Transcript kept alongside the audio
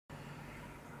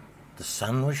The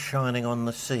sun was shining on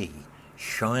the sea,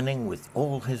 shining with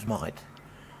all his might.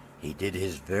 He did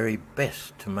his very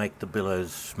best to make the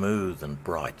billows smooth and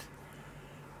bright.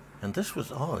 And this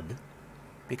was odd,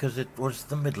 because it was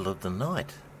the middle of the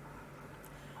night.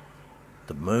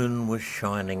 The moon was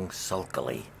shining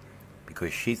sulkily,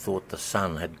 because she thought the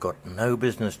sun had got no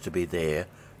business to be there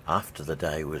after the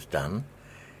day was done.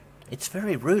 "It's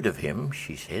very rude of him,"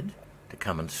 she said, "to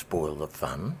come and spoil the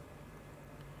fun."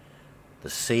 The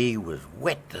sea was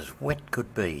wet as wet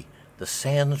could be. The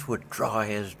sands were dry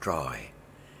as dry.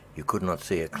 You could not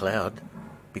see a cloud,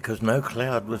 because no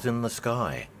cloud was in the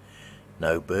sky.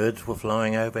 No birds were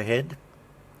flying overhead.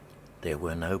 There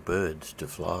were no birds to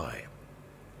fly.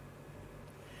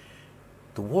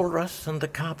 The Walrus and the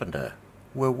Carpenter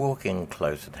were walking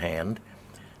close at hand.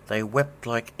 They wept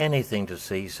like anything to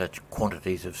see such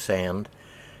quantities of sand.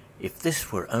 If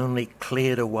this were only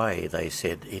cleared away, they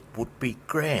said, it would be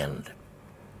grand.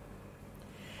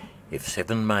 If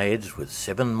 7 maids with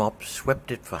 7 mops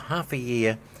swept it for half a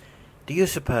year, do you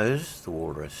suppose, the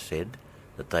Walrus said,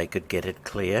 that they could get it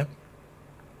clear?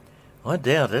 "I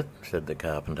doubt it," said the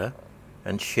Carpenter,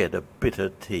 and shed a bitter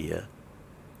tear.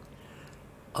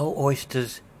 "Oh,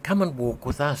 oysters, come and walk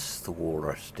with us," the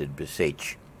Walrus did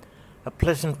beseech. "A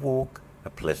pleasant walk, a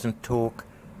pleasant talk,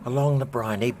 along the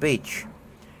briny beach.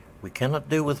 We cannot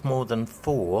do with more than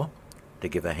 4, to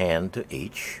give a hand to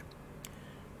each."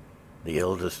 The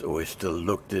eldest oyster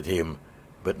looked at him,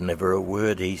 but never a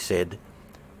word he said.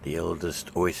 The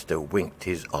eldest oyster winked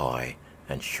his eye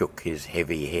and shook his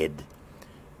heavy head,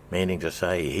 meaning to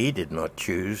say he did not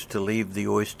choose to leave the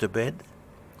oyster bed.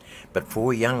 But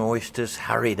 4 young oysters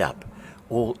hurried up,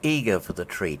 all eager for the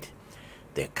treat.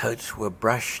 Their coats were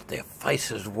brushed, their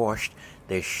faces washed,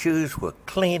 their shoes were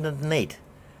clean and neat.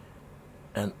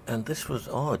 And this was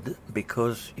odd,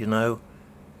 because,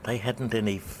 they hadn't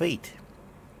any feet.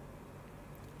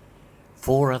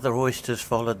 4 other oysters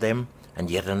followed them, and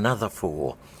yet another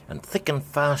 4, and thick and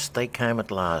fast they came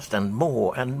at last, and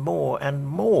more, and more, and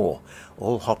more,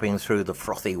 all hopping through the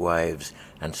frothy waves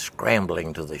and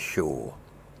scrambling to the shore.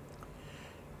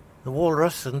 The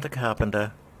Walrus and the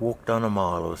Carpenter walked on a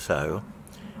mile or so,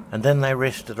 and then they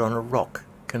rested on a rock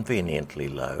conveniently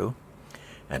low,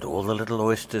 and all the little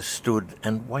oysters stood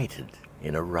and waited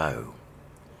in a row.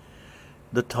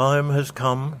 "The time has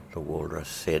come," the Walrus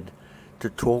said, "to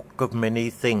talk of many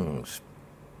things,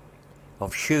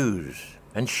 of shoes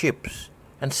and ships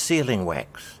and sealing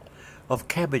wax, of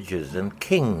cabbages and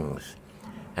kings,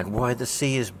 and why the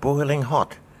sea is boiling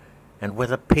hot, and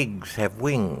whether pigs have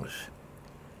wings."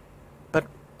 "But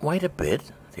wait a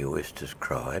bit," the oysters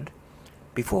cried,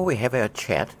 "before we have our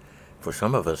chat, for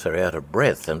some of us are out of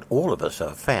breath and all of us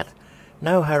are fat."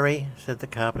 "No hurry," said the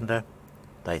Carpenter.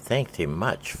 They thanked him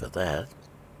much for that.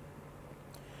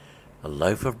 "A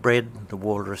loaf of bread," the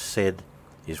Walrus said,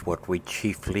 "is what we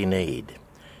chiefly need.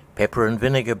 Pepper and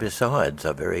vinegar besides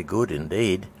are very good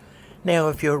indeed. Now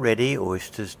if you're ready,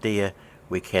 oysters dear,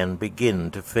 we can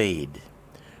begin to feed."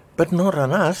 "But not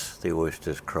on us," the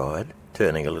oysters cried,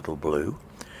 turning a little blue.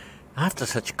 "After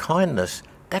such kindness,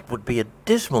 that would be a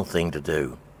dismal thing to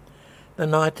do." "The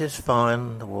night is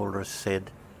fine," the Walrus said.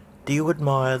 "Do you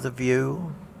admire the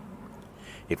view?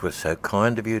 It was so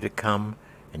kind of you to come,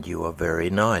 and you are very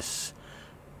nice."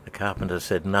 The Carpenter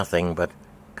said nothing, but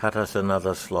cut us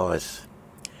another slice.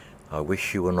 "I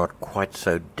wish you were not quite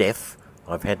so deaf.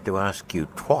 I've had to ask you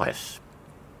twice."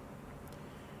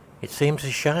 "It seems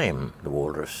a shame," the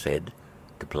Walrus said,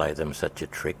 "to play them such a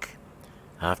trick,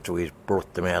 after we've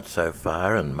brought them out so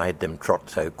far and made them trot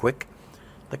so quick."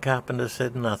 The Carpenter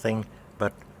said nothing,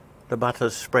 but the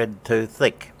butter's spread too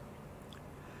thick.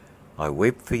 "I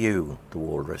weep for you," the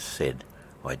Walrus said.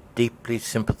 "I deeply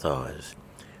sympathise."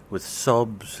 With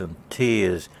sobs and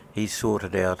tears he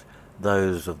sorted out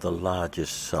those of the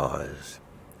largest size,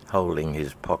 holding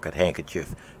his pocket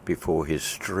handkerchief before his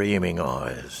streaming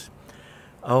eyes.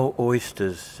 "Oh,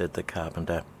 oysters," said the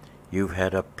Carpenter, "you've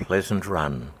had a pleasant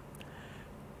run.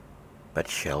 But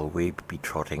shall we be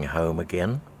trotting home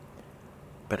again?"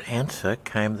 But answer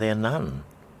came there none,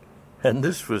 and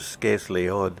this was scarcely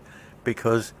odd,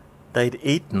 because they'd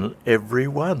eaten every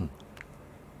one.